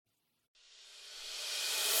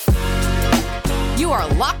are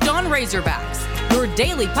Locked On Razorbacks, your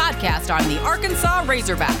daily podcast on the Arkansas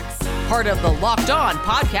Razorbacks, part of the Locked On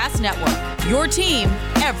Podcast Network, your team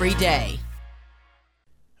every day.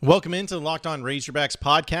 Welcome into the Locked On Razorbacks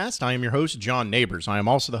podcast. I am your host, John Neighbors. I am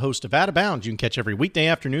also the host of Out of Bounds. You can catch every weekday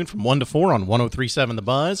afternoon from 1 to 4 on 103.7 The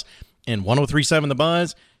Buzz and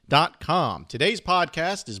 103.7thebuzz.com. Today's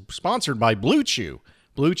podcast is sponsored by Blue Chew.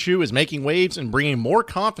 Blue Chew is making waves and bringing more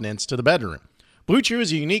confidence to the bedroom. Blue Chew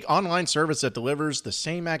is a unique online service that delivers the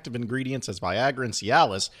same active ingredients as Viagra and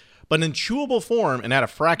Cialis, but in chewable form and at a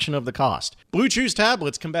fraction of the cost. Blue Chew's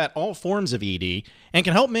tablets combat all forms of ED and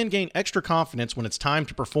can help men gain extra confidence when it's time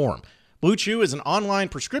to perform. Blue Chew is an online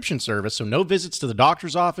prescription service, so no visits to the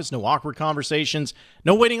doctor's office, no awkward conversations,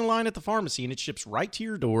 no waiting in line at the pharmacy, and it ships right to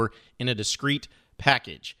your door in a discreet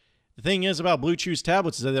package. The thing is about Blue Chew's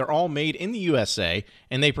tablets is that they're all made in the USA,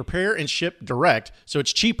 and they prepare and ship direct, so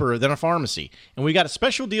it's cheaper than a pharmacy. And we got a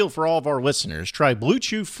special deal for all of our listeners. Try Blue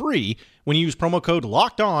Chew free when you use promo code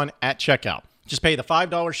LOCKEDON at checkout. Just pay the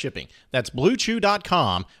 $5 shipping. That's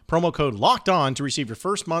BlueChew.com, promo code LOCKEDON to receive your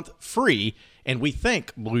first month free, and we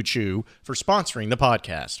thank Blue Chew for sponsoring the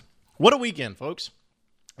podcast. What a weekend, folks.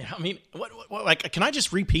 I mean, can I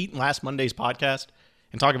just repeat last Monday's podcast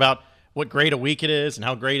and talk about what great a week it is and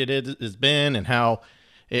how great it has been and how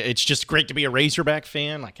it's just great to be a Razorback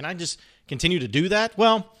fan? Like, can I just continue to do that?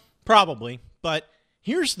 Well, probably. But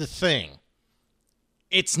here's the thing.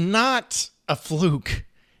 It's not a fluke.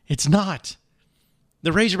 It's not.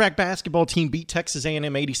 The Razorback basketball team beat Texas A&M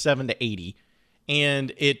 87-80,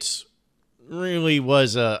 and it really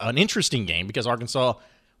was an interesting game because Arkansas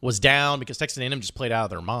was down because Texas A&M just played out of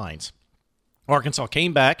their minds. Arkansas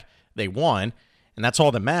came back, they won, and that's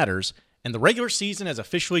all that matters. And the regular season has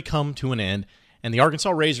officially come to an end, and the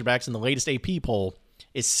Arkansas Razorbacks in the latest AP poll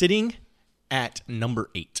is sitting at number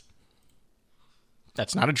 8.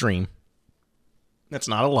 That's not a dream. That's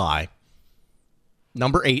not a lie.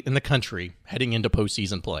 Number 8 in the country heading into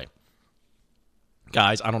postseason play.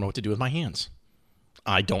 Guys, I don't know what to do with my hands.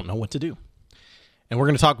 I don't know what to do. And we're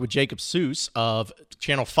going to talk with Jacob Seuss of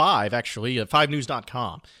Channel 5, actually,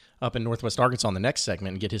 5news.com, up in Northwest Arkansas in the next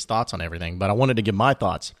segment and get his thoughts on everything. But I wanted to give my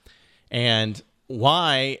thoughts and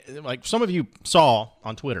why, like some of you saw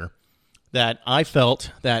on Twitter, that I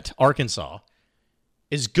felt that Arkansas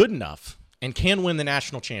is good enough and can win the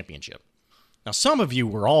national championship. Now, some of you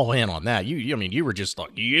were all in on that. You were just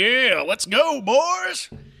like, yeah, let's go,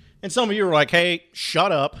 boys. And some of you were like, hey,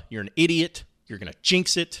 shut up. You're an idiot. You're going to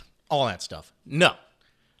jinx it. All that stuff. No.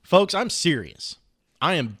 Folks, I'm serious.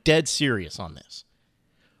 I am dead serious on this.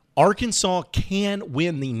 Arkansas can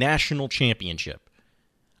win the national championship.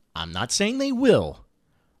 I'm not saying they will,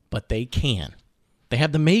 but they can. They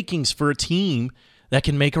have the makings for a team that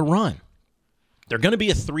can make a run. They're going to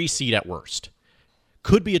be a 3 seed at worst.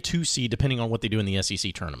 Could be a 2 seed depending on what they do in the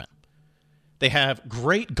SEC tournament. They have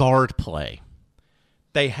great guard play.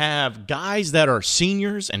 They have guys that are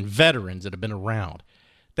seniors and veterans that have been around.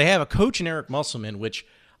 They have a coach in Eric Musselman, which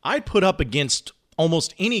I'd put up against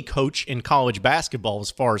almost any coach in college basketball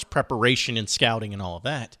as far as preparation and scouting and all of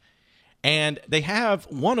that. And they have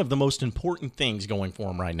one of the most important things going for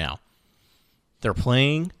them right now. They're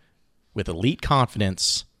playing with elite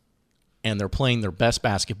confidence, and they're playing their best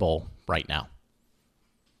basketball right now.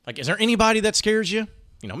 Like, is there anybody that scares you?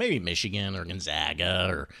 You know, maybe Michigan or Gonzaga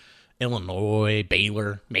or Illinois,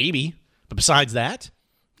 Baylor, maybe. But besides that,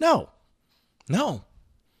 no.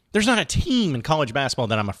 There's not a team in college basketball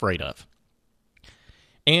that I'm afraid of.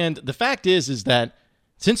 And the fact is that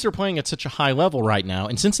since they're playing at such a high level right now,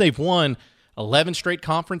 and since they've won 11 straight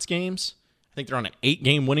conference games, I think they're on an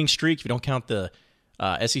 8-game winning streak, if you don't count the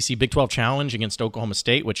SEC Big 12 Challenge against Oklahoma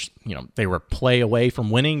State, which, you know, they were play away from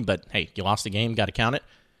winning, but hey, you lost the game, got to count it.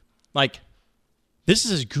 Like, this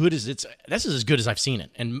is as good as I've seen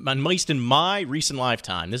it. And at least in my recent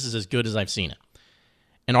lifetime, this is as good as I've seen it.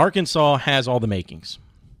 And Arkansas has all the makings.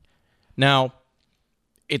 Now,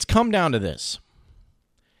 it's come down to this.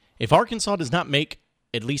 If Arkansas does not make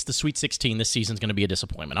at least the Sweet 16, this season's going to be a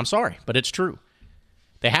disappointment. I'm sorry, but it's true.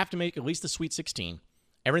 They have to make at least the Sweet 16.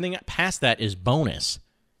 Everything past that is bonus.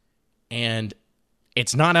 And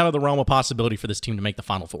it's not out of the realm of possibility for this team to make the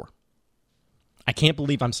Final Four. I can't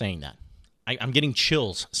believe I'm saying that. I'm getting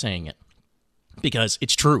chills saying it because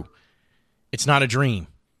it's true. It's not a dream.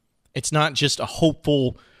 It's not just a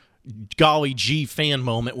hopeful golly gee fan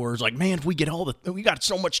moment where it's like, man, if we got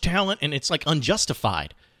so much talent, and it's like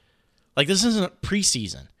unjustified. Like, this isn't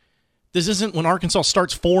preseason. This isn't when Arkansas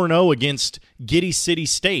starts 4-0 against Giddy City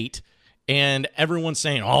State and everyone's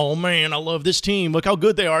saying, oh man, I love this team. Look how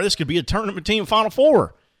good they are. This could be a tournament team Final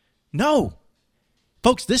Four. No.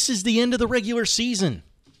 Folks, this is the end of the regular season.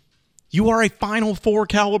 You are a Final Four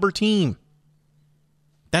caliber team.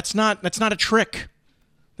 That's not a trick.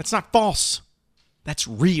 That's not false. That's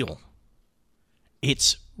real.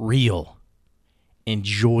 It's real.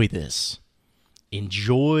 Enjoy this.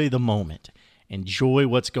 Enjoy the moment. Enjoy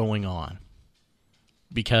what's going on.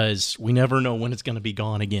 Because we never know when it's going to be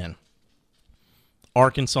gone again.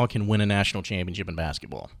 Arkansas can win a national championship in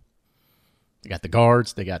basketball. They got the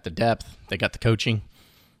guards, they got the depth, they got the coaching,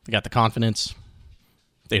 they got the confidence.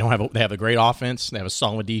 They have a great offense, they have a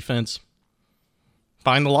solid defense.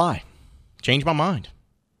 Find the lie. Change my mind.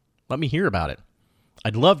 Let me hear about it.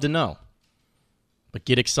 I'd love to know. But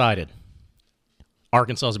get excited.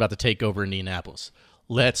 Arkansas is about to take over Indianapolis.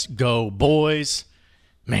 Let's go, boys.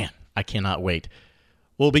 Man, I cannot wait.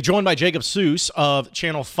 We'll be joined by Jacob Seuss of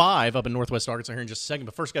Channel 5 up in Northwest Arkansas here in just a second.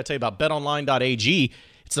 But first, got to tell you about betonline.ag.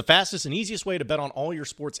 It's the fastest and easiest way to bet on all your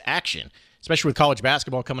sports action, especially with college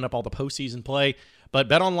basketball coming up, all the postseason play. But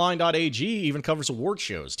betonline.ag even covers award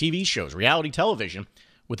shows, TV shows, reality television,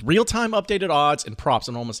 with real-time updated odds and props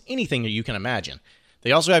on almost anything that you can imagine.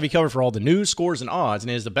 They also have you covered for all the news, scores, and odds,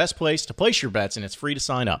 and it is the best place to place your bets, and it's free to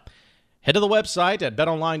sign up. Head to the website at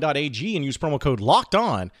betonline.ag and use promo code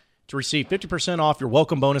LOCKEDON to receive 50% off your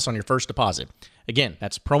welcome bonus on your first deposit. Again,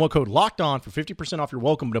 that's promo code LOCKEDON for 50% off your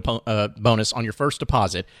welcome bonus on your first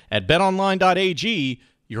deposit at betonline.ag,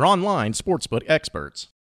 your online sportsbook experts.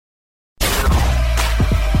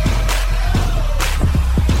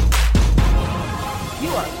 You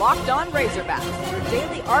are Locked On Razorbacks, your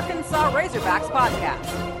daily Arkansas Razorbacks podcast.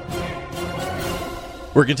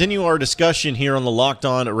 We're continuing our discussion here on the Locked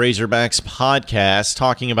On Razorbacks podcast,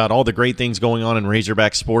 talking about all the great things going on in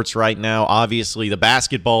Razorback sports right now. Obviously, the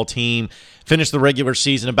basketball team finished the regular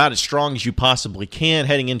season about as strong as you possibly can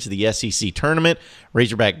heading into the SEC tournament.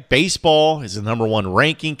 Razorback baseball is the number one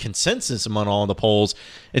ranking consensus among all the polls.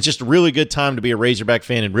 It's just a really good time to be a Razorback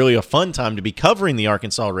fan and really a fun time to be covering the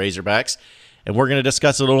Arkansas Razorbacks. And we're going to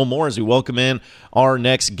discuss it a little more as we welcome in our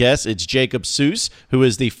next guest. It's Jacob Seuss, who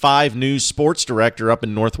is the 5 News sports director up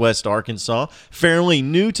in Northwest Arkansas. Fairly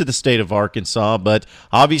new to the state of Arkansas, but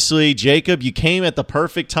obviously, Jacob, you came at the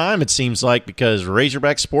perfect time, it seems like, because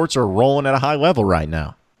Razorback sports are rolling at a high level right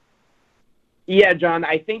now. Yeah, John,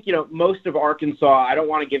 I think, most of Arkansas, I don't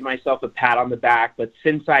want to give myself a pat on the back, but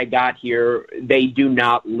since I got here, they do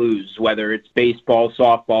not lose, whether it's baseball,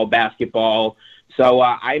 softball, basketball. So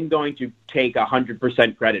I'm going to take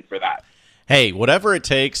 100% credit for that. Hey, whatever it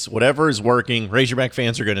takes, whatever is working, Razorback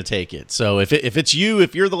fans are going to take it. So if it's you,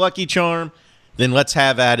 if you're the lucky charm, then let's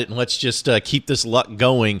have at it and let's just keep this luck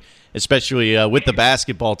going, especially with the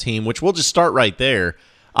basketball team, which we'll just start right there.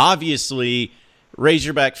 Obviously,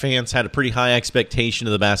 Razorback fans had a pretty high expectation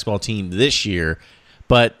of the basketball team this year,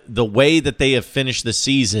 but the way that they have finished the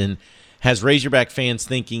season has Razorback fans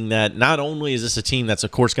thinking that not only is this a team that's,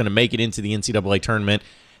 of course, going to make it into the NCAA tournament,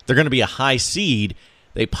 they're going to be a high seed.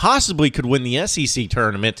 They possibly could win the SEC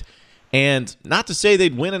tournament, and not to say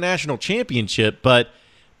they'd win a national championship, but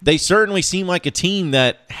they certainly seem like a team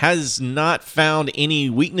that has not found any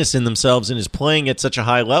weakness in themselves and is playing at such a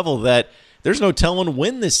high level that there's no telling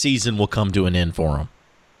when this season will come to an end for them.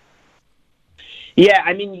 Yeah,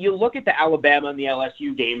 I mean, you look at the Alabama and the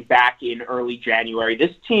LSU game back in early January.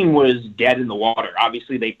 This team was dead in the water.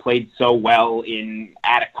 Obviously, they played so well in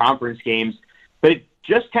at-a-conference games, but it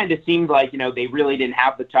just kind of seemed like, they really didn't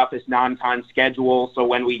have the toughest non-con schedule. So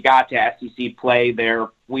when we got to SEC play, their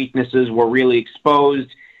weaknesses were really exposed.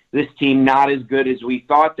 This team not as good as we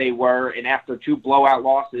thought they were, and after 2 blowout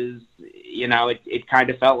losses, it kind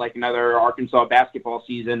of felt like another Arkansas basketball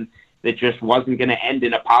season that just wasn't going to end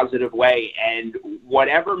in a positive way. And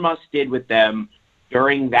whatever Muss did with them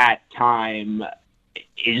during that time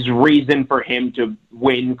is reason for him to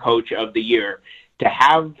win Coach of the Year. To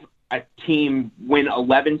have a team win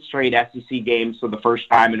 11 straight SEC games for the first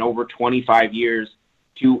time in over 25 years,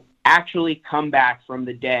 to actually come back from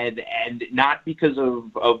the dead, and not because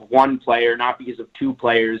of one player, not because of 2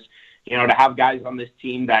 players, to have guys on this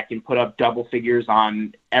team that can put up double figures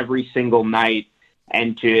on every single night,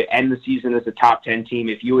 and to end the season as a top 10 team.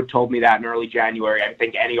 If you had told me that in early January, I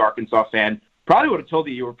think any Arkansas fan probably would have told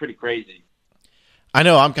you were pretty crazy. I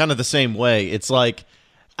know, I'm kind of the same way. It's like,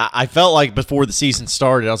 I felt like before the season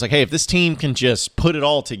started, I was like, hey, if this team can just put it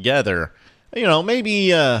all together,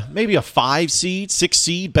 maybe a 5 seed, 6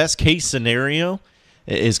 seed, best case scenario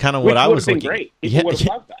is kind of what I was looking. Great. People would have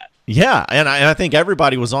loved that. Yeah, and I think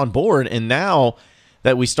everybody was on board. And now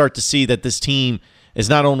that we start to see that this team is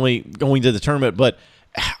not only going to the tournament, but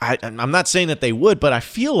I'm not saying that they would, but I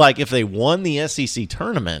feel like if they won the SEC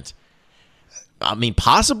tournament, I mean,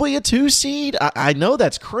 possibly a 2 seed. I know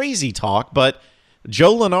that's crazy talk, but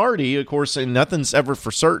Joe Lunardi, of course, and nothing's ever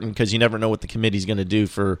for certain because you never know what the committee's going to do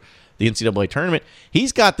for the NCAA tournament.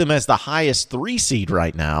 He's got them as the highest 3 seed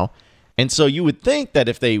right now. And so you would think that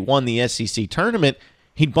if they won the SEC tournament,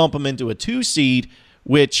 he'd bump them into a 2 seed,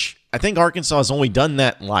 which I think Arkansas has only done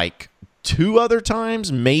that like 2 other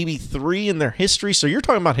times, maybe 3 in their history. So you're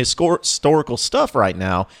talking about historical stuff right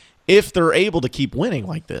now if they're able to keep winning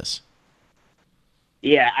like this.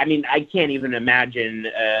 Yeah, I mean, I can't even imagine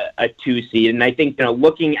a 2 seed. And I think,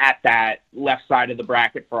 looking at that left side of the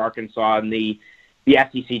bracket for Arkansas in the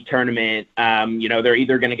SEC tournament, they're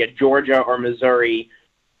either going to get Georgia or Missouri.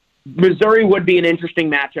 Missouri would be an interesting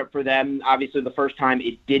matchup for them. Obviously, the first time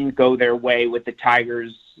it didn't go their way with the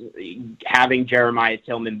Tigers having Jeremiah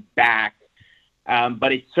Tillman back.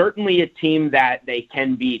 But it's certainly a team that they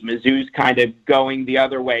can beat. Mizzou's kind of going the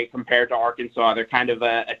other way compared to Arkansas. They're kind of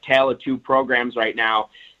a tale of 2 programs right now.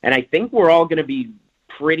 And I think we're all going to be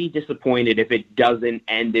pretty disappointed if it doesn't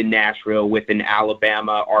end in Nashville with an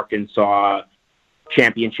Alabama-Arkansas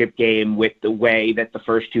championship game, with the way that the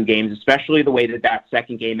first 2 games, especially the way that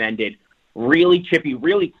second game ended, really chippy,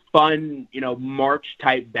 really fun, March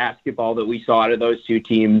type basketball that we saw out of those 2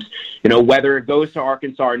 teams, whether it goes to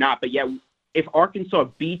Arkansas or not. But yeah, if Arkansas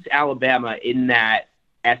beats Alabama in that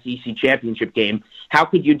SEC championship game, how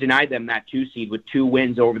could you deny them that 2 seed with 2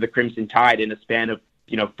 wins over the Crimson Tide in a span of,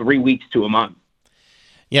 3 weeks to a month?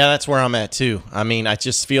 Yeah, that's where I'm at too. I mean, I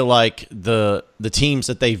just feel like the teams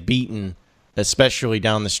that they've beaten, especially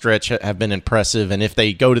down the stretch, have been impressive. And if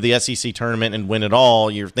they go to the SEC tournament and win it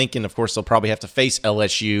all, you're thinking, of course, they'll probably have to face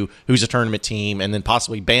LSU, who's a tournament team, and then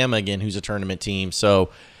possibly Bama again, who's a tournament team. So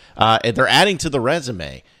they're adding to the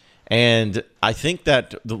resume. And I think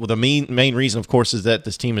that the main reason, of course, is that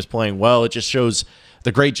this team is playing well. It just shows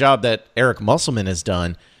the great job that Eric Musselman has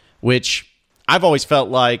done, which I've always felt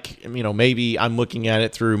like, maybe I'm looking at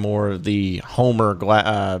it through more of the homer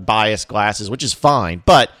bias glasses, which is fine.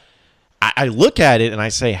 But I look at it and I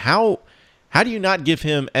say, how do you not give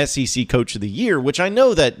him SEC Coach of the Year, which I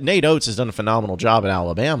know that Nate Oates has done a phenomenal job at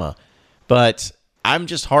Alabama, but I'm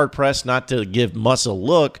just hard-pressed not to give Muss a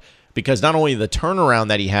look, because not only the turnaround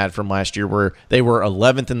that he had from last year where they were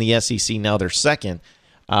 11th in the SEC, now they're 2nd,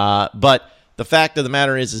 but the fact of the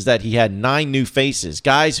matter is that he had 9 new faces.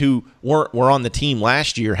 Guys who were on the team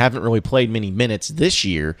last year haven't really played many minutes this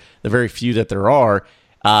year, the very few that there are.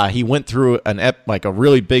 He went through a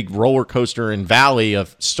really big roller coaster and valley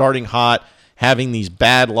of starting hot, having these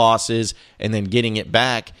bad losses, and then getting it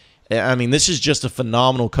back. I mean, this is just a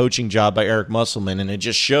phenomenal coaching job by Eric Musselman, and it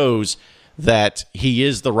just shows that he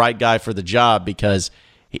is the right guy for the job, because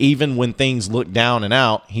even when things look down and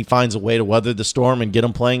out, he finds a way to weather the storm and get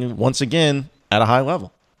them playing once again at a high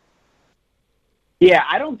level. Yeah,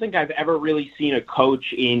 I don't think I've ever really seen a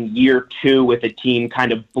coach in year 2 with a team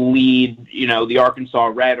kind of bleed, the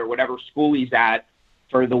Arkansas Red or whatever school he's at,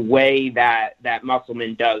 for the way that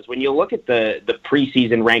Musselman does. When you look at the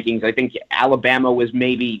preseason rankings, I think Alabama was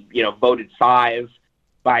maybe, voted 5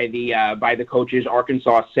 by the coaches,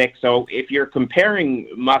 Arkansas 6. So if you're comparing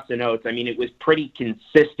Muss and Oates, I mean, it was pretty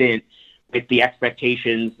consistent with the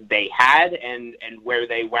expectations they had and where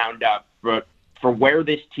they wound up. But for where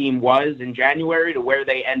this team was in January to where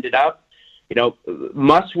they ended up,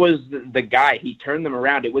 Muss was the guy. He turned them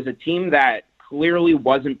around. It was a team that clearly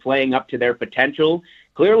wasn't playing up to their potential,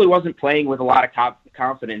 clearly wasn't playing with a lot of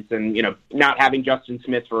confidence, and, not having Justin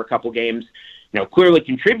Smith for a couple games, clearly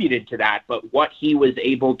contributed to that. But what he was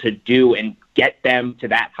able to do and get them to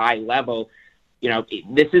that high level,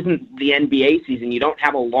 this isn't the NBA season. You don't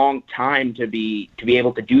have a long time to be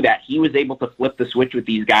able to do that. He was able to flip the switch with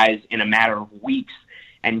these guys in a matter of weeks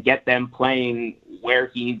and get them playing where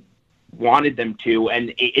he wanted them to.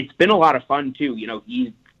 And it's been a lot of fun too.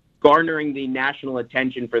 He's garnering the national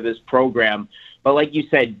attention for this program. But like you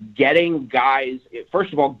said, getting guys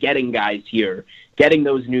here, getting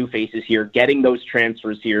those new faces here, getting those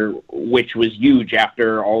transfers here, which was huge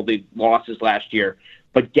after all the losses last year,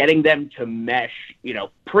 but getting them to mesh,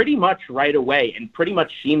 pretty much right away and pretty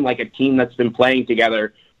much seem like a team that's been playing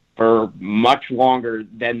together for much longer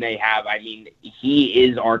than they have. I mean, he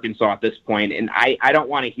is Arkansas at this point, and I don't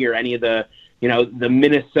want to hear any of the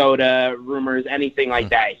Minnesota rumors, anything like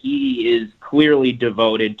that. He is clearly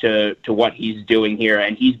devoted to what he's doing here,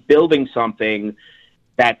 and he's building something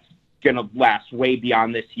that's going to last way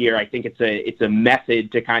beyond this year. I think it's a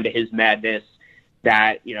method to kind of his madness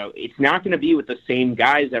that, it's not going to be with the same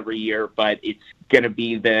guys every year, but it's going to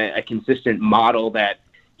be a consistent model that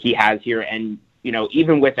he has here. And,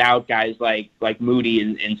 even without guys like Moody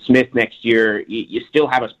and Smith next year, you still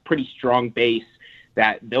have a pretty strong base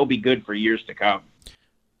that they'll be good for years to come.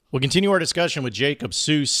 We'll continue our discussion with Jacob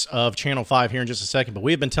Seuss of Channel 5 here in just a second, but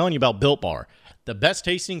we have been telling you about Built Bar, the best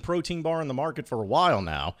tasting protein bar in the market for a while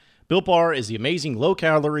now. Built Bar is the amazing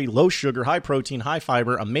low-calorie, low-sugar, high-protein,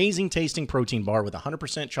 high-fiber, amazing tasting protein bar with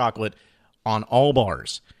 100% chocolate on all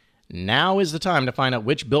bars. Now is the time to find out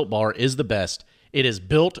which Built Bar is the best. It is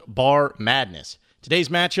Built Bar Madness. Today's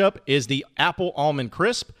matchup is the Apple Almond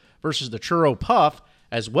Crisp versus the Churro Puff,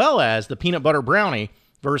 as well as the Peanut Butter Brownie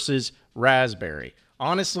versus Raspberry.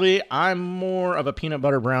 Honestly, I'm more of a peanut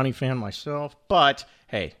butter brownie fan myself, but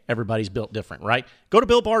hey, everybody's built different, right? Go to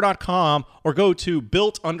BuiltBar.com or go to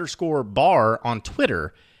Built_Bar on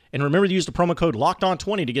Twitter, and remember to use the promo code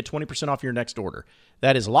LOCKEDON20 to get 20% off your next order.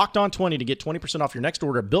 That is LOCKEDON20 to get 20% off your next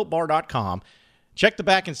order at BuiltBar.com. Check the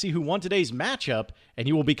back and see who won today's matchup, and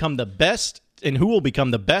you will become the best, and who will become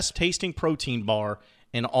the best tasting protein bar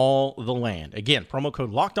in all the land. Again, promo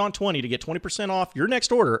code LOCKEDON20 to get 20% off your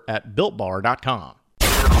next order at BuiltBar.com.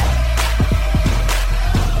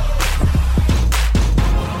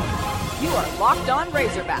 You are Locked On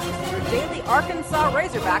Razorbacks, your daily Arkansas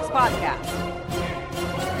Razorbacks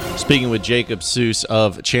podcast. Speaking with Jacob Seuss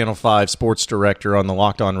of Channel 5 Sports Director on the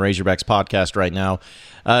Locked On Razorbacks podcast right now.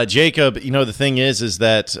 Jacob, the thing is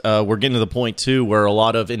that we're getting to the point, too, where a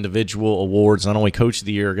lot of individual awards, not only Coach of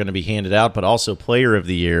the Year, are going to be handed out, but also Player of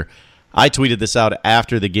the Year. I tweeted this out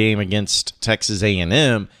after the game against Texas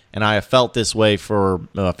A&M, and I have felt this way for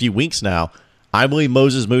a few weeks now. I believe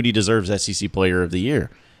Moses Moody deserves SEC Player of the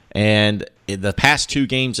Year. And in the past two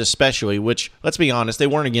games especially, which, let's be honest, they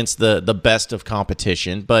weren't against the best of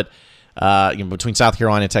competition, but between South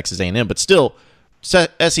Carolina and Texas A&M, but still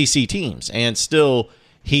SEC teams. And still,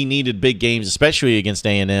 he needed big games, especially against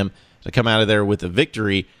A&M, to come out of there with a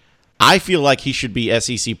victory. I feel like he should be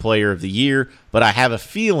SEC Player of the Year, but I have a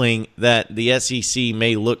feeling that the SEC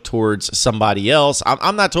may look towards somebody else.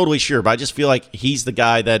 I'm not totally sure, but I just feel like he's the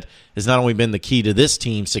guy that has not only been the key to this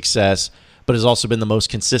team's success, but has also been the most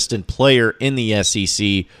consistent player in the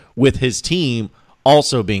SEC, with his team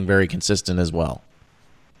also being very consistent as well.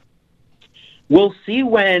 We'll see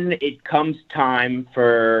when it comes time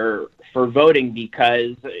for voting,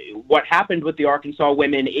 because what happened with the Arkansas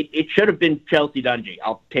women, it should have been Chelsea Dungey.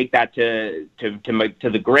 I'll take that to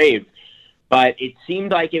the grave. But it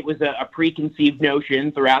seemed like it was a preconceived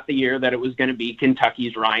notion throughout the year that it was going to be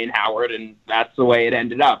Kentucky's Ryan Howard, and that's the way it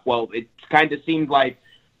ended up. Well, it kind of seemed like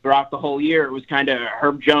throughout the whole year it was kind of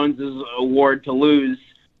Herb Jones's award to lose.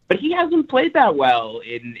 But he hasn't played that well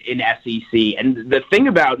in SEC. And the thing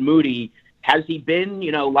about Moody, has he been,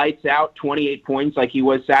 lights out, 28 points like he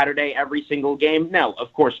was Saturday every single game? No,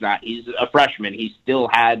 of course not. He's a freshman. He still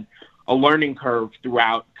had a learning curve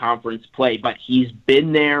throughout conference play, but he's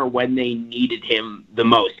been there when they needed him the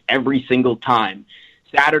most every single time.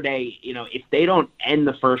 Saturday, if they don't end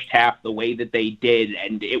the first half the way that they did,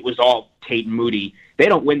 and it was all Tate and Moody, they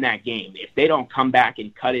don't win that game. If they don't come back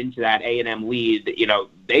and cut into that A&M lead,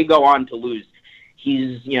 they go on to lose.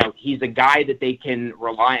 He's a guy that they can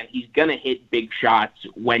rely on. He's going to hit big shots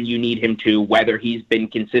when you need him to, whether he's been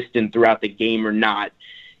consistent throughout the game or not.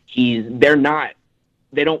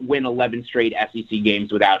 They don't win 11 straight SEC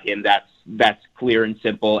games without him. That's clear and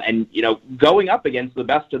simple. And, going up against the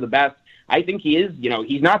best of the best, I think he is,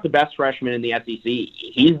 he's not the best freshman in the SEC.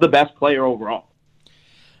 He's the best player overall.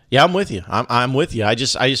 Yeah, I'm with you. I'm with you. I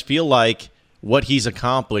just feel like what he's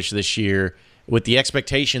accomplished this year with the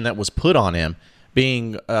expectation that was put on him,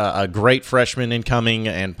 being a great freshman incoming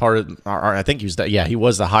and part of, I think he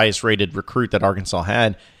was the highest rated recruit that Arkansas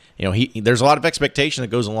had. There's a lot of expectation that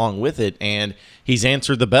goes along with it, and he's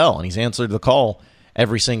answered the bell and he's answered the call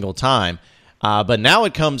every single time. But now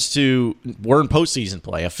it comes to, we're in postseason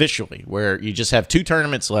play officially, where you just have two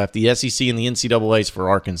tournaments left, the SEC and the NCAAs for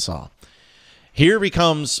Arkansas. Here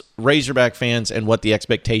becomes Razorback fans and what the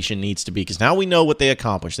expectation needs to be, because now we know what they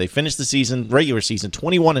accomplished. They finished the regular season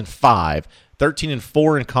 21-5,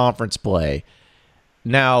 13-4 in conference play.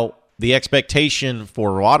 Now the expectation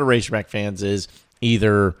for a lot of Razorback fans is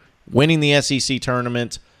either winning the SEC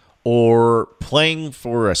tournament or playing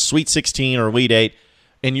for a Sweet 16 or Elite 8.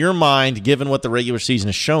 In your mind, given what the regular season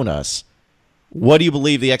has shown us, what do you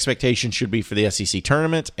believe the expectation should be for the SEC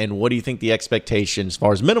tournament, and what do you think the expectation, as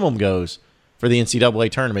far as minimum goes, for the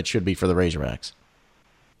NCAA tournament should be for the Razorbacks?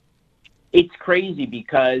 It's crazy,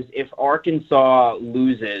 because if Arkansas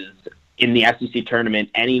loses in the SEC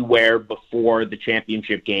tournament anywhere before the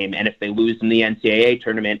championship game, and if they lose in the NCAA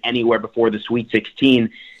tournament anywhere before the Sweet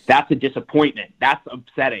 16, that's a disappointment. That's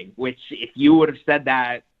upsetting, which if you would have said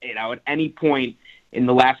that, at any point in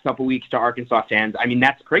the last couple weeks to Arkansas fans,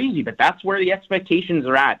 that's crazy, but that's where the expectations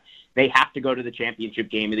are at. They have to go to the championship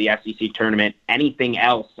game of the SEC tournament. Anything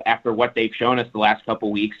else after what they've shown us the last couple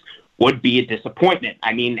of weeks would be a disappointment.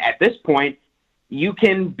 I mean, at this point, you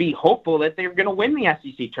can be hopeful that they're going to win the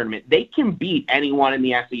SEC tournament. They can beat anyone in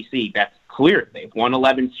the SEC. That's clear. They've won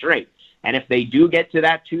 11 straight. And if they do get to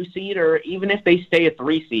that 2 seed, or even if they stay a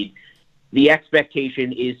 3 seed, the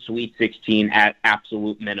expectation is Sweet 16 at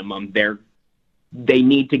absolute minimum. They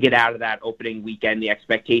need to get out of that opening weekend. The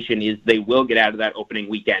expectation is they will get out of that opening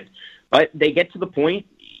weekend. But they get to the point,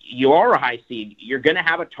 you are a high seed. You're going to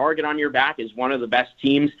have a target on your back as one of the best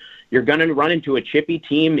teams. You're going to run into a chippy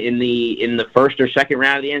team in the first or second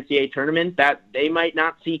round of the NCAA tournament that they might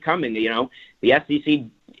not see coming. You know, the SEC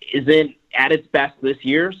isn't at its best this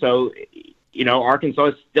year, so you know Arkansas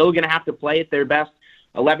is still going to have to play at their best.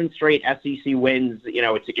 11 straight SEC wins. You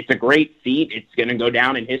know, it's a great feat. It's going to go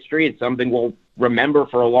down in history. It's something we'll remember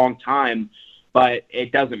for a long time. But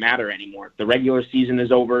it doesn't matter anymore. The regular season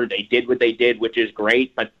is over. They did what they did, which is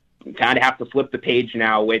great. But you kind of have to flip the page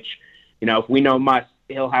now. Which, you know, if we know Muss,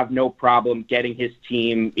 he'll have no problem getting his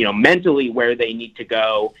team, you know, mentally where they need to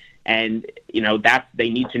go. And, you know, they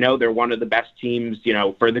need to know they're one of the best teams, you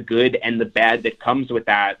know, for the good and the bad that comes with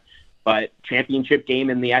that. But championship game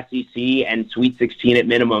in the SEC and Sweet 16 at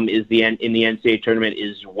minimum in the NCAA tournament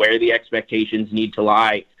is where the expectations need to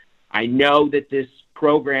lie. I know that this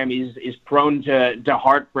program is prone to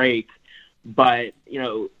heartbreak, but, you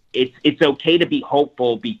know, it's okay to be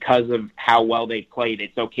hopeful because of how well they played.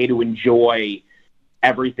 It's okay to enjoy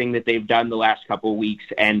everything that they've done the last couple of weeks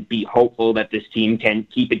and be hopeful that this team can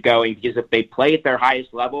keep it going, because if they play at their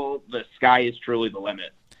highest level, the sky is truly the limit.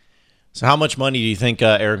 So how much money do you think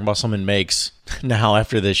Eric Musselman makes now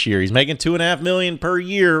after this year? He's making $2.5 million per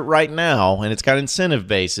year right now, and it's got incentive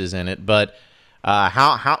bases in it. But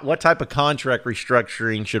what type of contract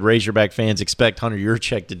restructuring should Razorback fans expect Hunter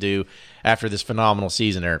Yurachek to do after this phenomenal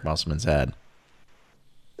season Eric Musselman's had?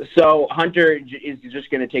 So Hunter is just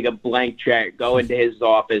going to take a blank check, go into his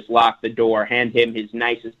office, lock the door, hand him his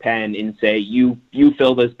nicest pen, and say, "You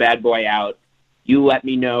fill this bad boy out. You let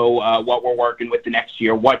me know what we're working with the next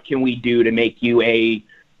year. What can we do to make you a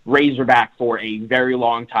Razorback for a very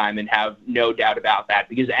long time?" And have no doubt about that,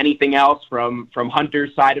 because anything else from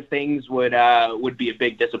Hunter's side of things would be a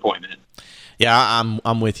big disappointment. Yeah,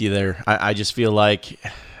 I'm with you there. I just feel like,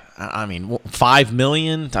 I mean, $5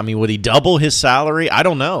 million. I mean, would he double his salary? I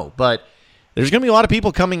don't know, but there's going to be a lot of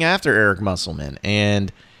people coming after Eric Musselman,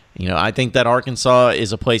 and you know, I think that Arkansas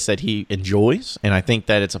is a place that he enjoys, and I think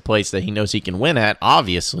that it's a place that he knows he can win at,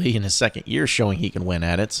 obviously, in his second year showing he can win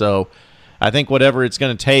at it. So I think whatever it's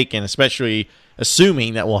going to take, and especially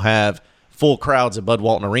assuming that we'll have full crowds at Bud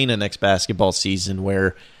Walton Arena next basketball season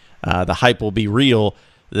where the hype will be real,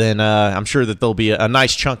 then I'm sure that there'll be a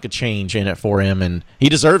nice chunk of change in it for him, and he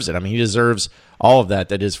deserves it. I mean, he deserves all of that.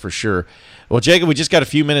 That is for sure. Well, Jacob, we just got a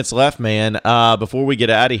few minutes left, man. Before we get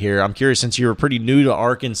out of here, I'm curious, since you were pretty new to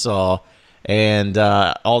Arkansas and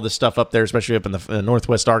all this stuff up there, especially up in the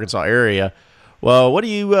northwest Arkansas area, well,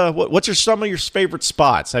 what's some of your favorite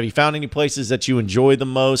spots? Have you found any places that you enjoy the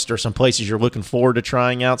most, or some places you're looking forward to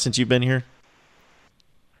trying out since you've been here?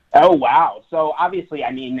 Oh, wow. So obviously,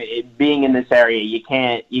 I mean, being in this area, you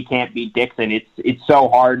can't beat Dixon. It's so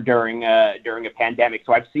hard during a pandemic.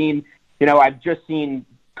 So I've just seen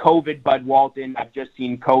COVID Bud Walton. I've just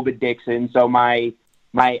seen COVID Dixon. So my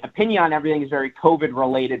opinion on everything is very COVID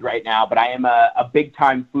related right now, but I am a big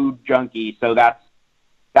time food junkie. So that's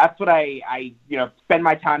what I spend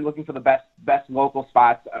my time looking for the best local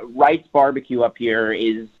spots. Wright's Barbecue up here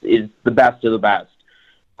is the best of the best.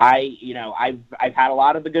 I've had a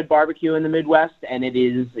lot of the good barbecue in the Midwest, and it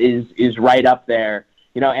is right up there.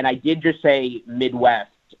 You know, and I did just say Midwest.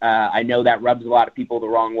 I know that rubs a lot of people the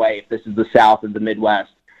wrong way if this is the South of the Midwest,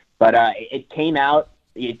 but it came out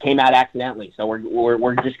accidentally. So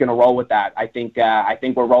we're just going to roll with that. I think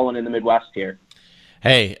we're rolling in the Midwest here.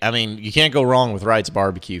 Hey, I mean, you can't go wrong with Wright's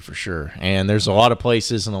Barbecue for sure. And there's a lot of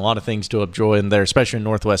places and a lot of things to enjoy in there, especially in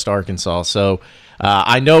northwest Arkansas. So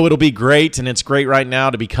I know it'll be great, and it's great right now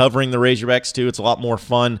to be covering the Razorbacks too. It's a lot more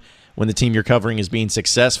fun when the team you're covering is being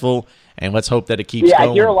successful, and let's hope that it keeps going.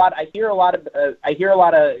 I hear a lot of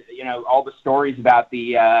all the stories about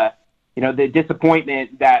the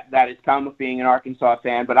disappointment that has come with being an Arkansas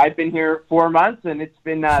fan. But I've been here 4 months, and it's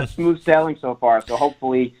been smooth sailing so far. So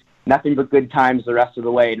hopefully nothing but good times the rest of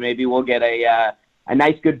the way. And maybe we'll get a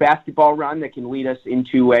nice, good basketball run that can lead us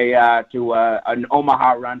into an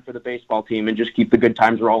Omaha run for the baseball team and just keep the good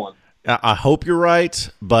times rolling. I hope you're right,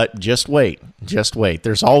 but just wait.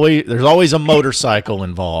 There's always a motorcycle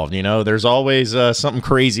involved. You know, there's always something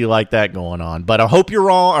crazy like that going on. But I hope you're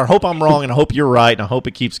wrong, or hope I'm wrong, and I hope you're right, and I hope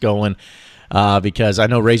it keeps going. because I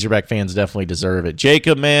know Razorback fans definitely deserve it.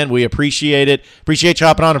 Jacob, man, we appreciate it. Appreciate you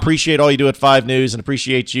hopping on. Appreciate all you do at 5 News, and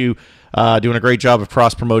appreciate you doing a great job of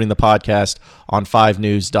cross-promoting the podcast on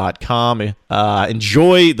 5news.com.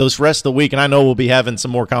 Enjoy this rest of the week, and I know we'll be having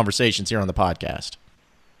some more conversations here on the podcast.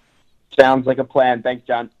 Sounds like a plan. Thanks,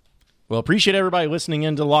 John. Well, appreciate everybody listening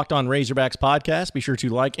in to the Locked On Razorbacks podcast. Be sure to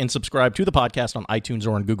like and subscribe to the podcast on iTunes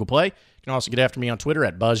or on Google Play. You can also get after me on Twitter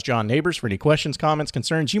at BuzzJohnNeighbors for any questions, comments,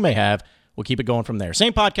 concerns you may have. We'll keep it going from there.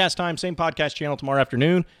 Same podcast time, same podcast channel tomorrow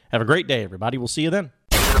afternoon. Have a great day, everybody. We'll see you then.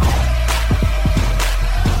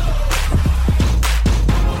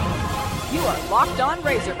 You are Locked On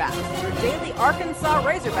Razorbacks, your daily Arkansas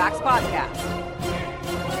Razorbacks podcast.